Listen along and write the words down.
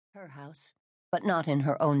Her house, but not in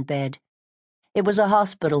her own bed. It was a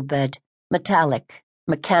hospital bed, metallic,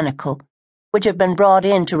 mechanical, which had been brought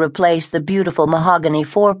in to replace the beautiful mahogany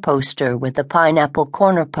four-poster with the pineapple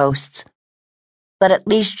corner posts. But at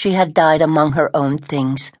least she had died among her own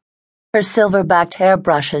things. Her silver-backed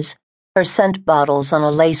hairbrushes, her scent bottles on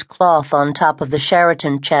a lace cloth on top of the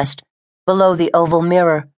Sheraton chest, below the oval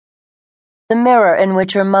mirror. The mirror in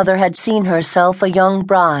which her mother had seen herself a young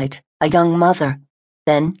bride, a young mother,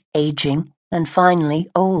 then aging, and finally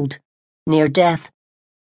old, near death.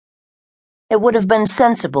 It would have been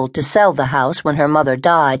sensible to sell the house when her mother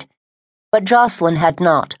died, but Jocelyn had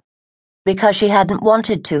not, because she hadn't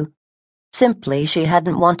wanted to. Simply, she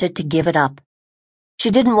hadn't wanted to give it up. She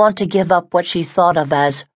didn't want to give up what she thought of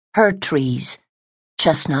as her trees,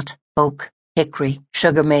 chestnut, oak, hickory,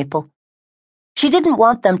 sugar maple. She didn't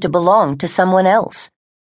want them to belong to someone else.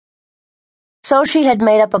 So she had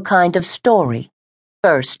made up a kind of story,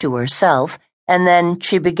 first to herself, and then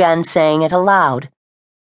she began saying it aloud.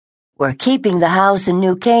 "We're keeping the house in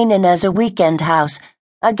New Canaan as a weekend house,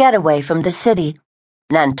 a getaway from the city.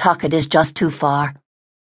 Nantucket is just too far."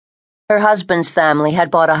 Her husband's family had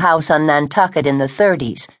bought a house on Nantucket in the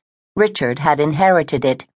 30s. Richard had inherited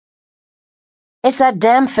it. "It's that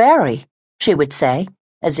damn ferry," she would say,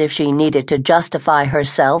 as if she needed to justify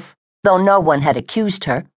herself, though no one had accused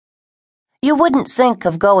her. "You wouldn't think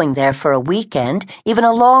of going there for a weekend, even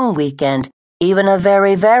a long weekend, even a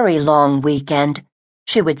very, very long weekend,"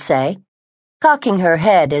 she would say, cocking her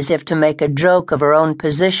head as if to make a joke of her own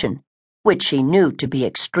position, which she knew to be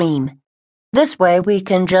extreme. "This way we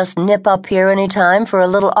can just nip up here any time for a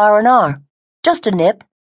little R&R. Just a nip,"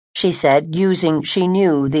 she said, using, she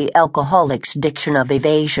knew, the alcoholic's diction of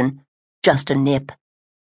evasion. Just a nip.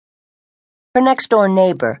 Her next-door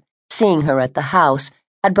neighbor, seeing her at the house,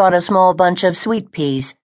 had brought a small bunch of sweet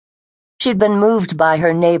peas. She'd been moved by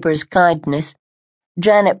her neighbor's kindness.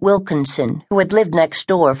 Janet Wilkinson, who had lived next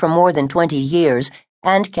door for more than 20 years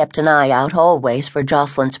and kept an eye out always for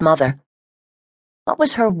Jocelyn's mother. What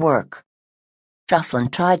was her work? Jocelyn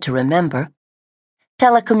tried to remember.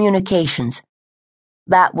 Telecommunications.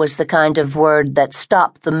 That was the kind of word that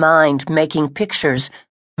stopped the mind making pictures,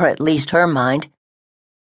 or at least her mind.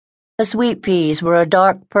 The sweet peas were a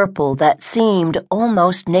dark purple that seemed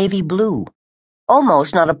almost navy blue,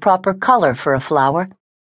 almost not a proper color for a flower.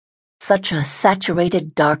 Such a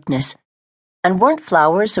saturated darkness. And weren't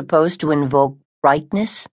flowers supposed to invoke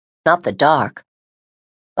brightness, not the dark?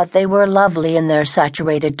 But they were lovely in their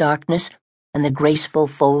saturated darkness, and the graceful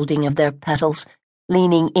folding of their petals,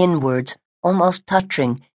 leaning inwards, almost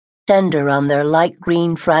touching, tender on their light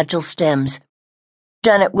green fragile stems.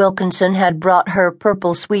 Janet Wilkinson had brought her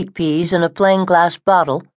purple sweet peas in a plain glass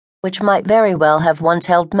bottle, which might very well have once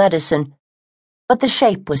held medicine, but the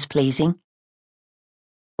shape was pleasing.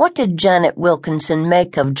 What did Janet Wilkinson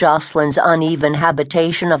make of Jocelyn's uneven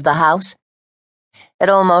habitation of the house? It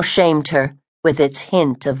almost shamed her, with its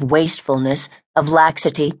hint of wastefulness, of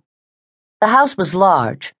laxity. The house was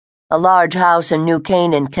large, a large house in New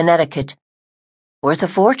Canaan, Connecticut. "Worth a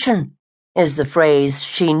fortune," is the phrase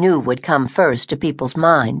she knew would come first to people's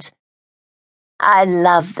minds. "I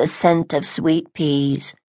love the scent of sweet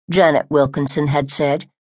peas," Janet Wilkinson had said,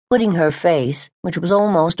 putting her face, which was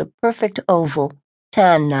almost a perfect oval,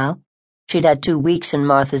 tan now, she'd had 2 weeks in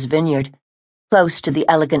Martha's Vineyard, close to the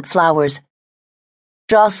elegant flowers.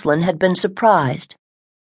 Jocelyn had been surprised.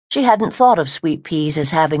 She hadn't thought of sweet peas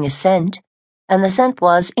as having a scent, and the scent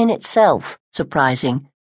was, in itself, surprising.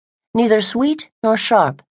 Neither sweet nor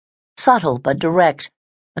sharp, subtle but direct,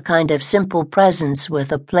 a kind of simple presence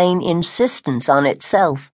with a plain insistence on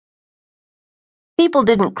itself. People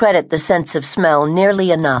didn't credit the sense of smell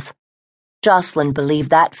nearly enough. Jocelyn believed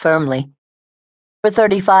that firmly. For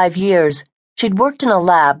 35 years, she'd worked in a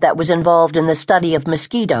lab that was involved in the study of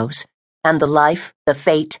mosquitoes, and the life, the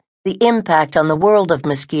fate, the impact on the world of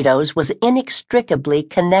mosquitoes was inextricably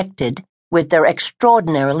connected with their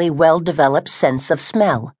extraordinarily well-developed sense of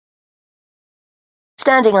smell.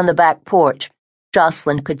 Standing on the back porch,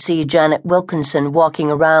 Jocelyn could see Janet Wilkinson walking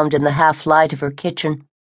around in the half-light of her kitchen.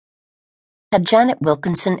 Had Janet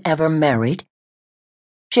Wilkinson ever married?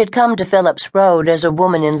 She had come to Phillips Road as a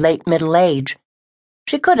woman in late middle age.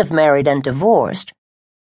 She could have married and divorced.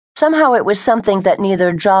 Somehow it was something that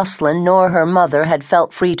neither Jocelyn nor her mother had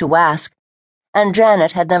felt free to ask, and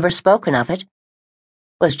Janet had never spoken of it.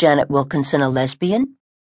 Was Janet Wilkinson a lesbian?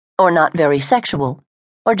 Or not very sexual?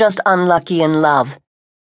 Or just unlucky in love?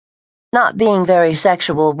 Not being very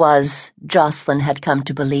sexual was, Jocelyn had come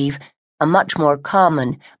to believe, a much more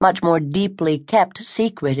common, much more deeply kept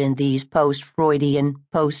secret in these post-Freudian,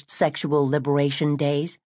 post-sexual liberation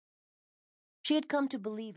days. She had come to believe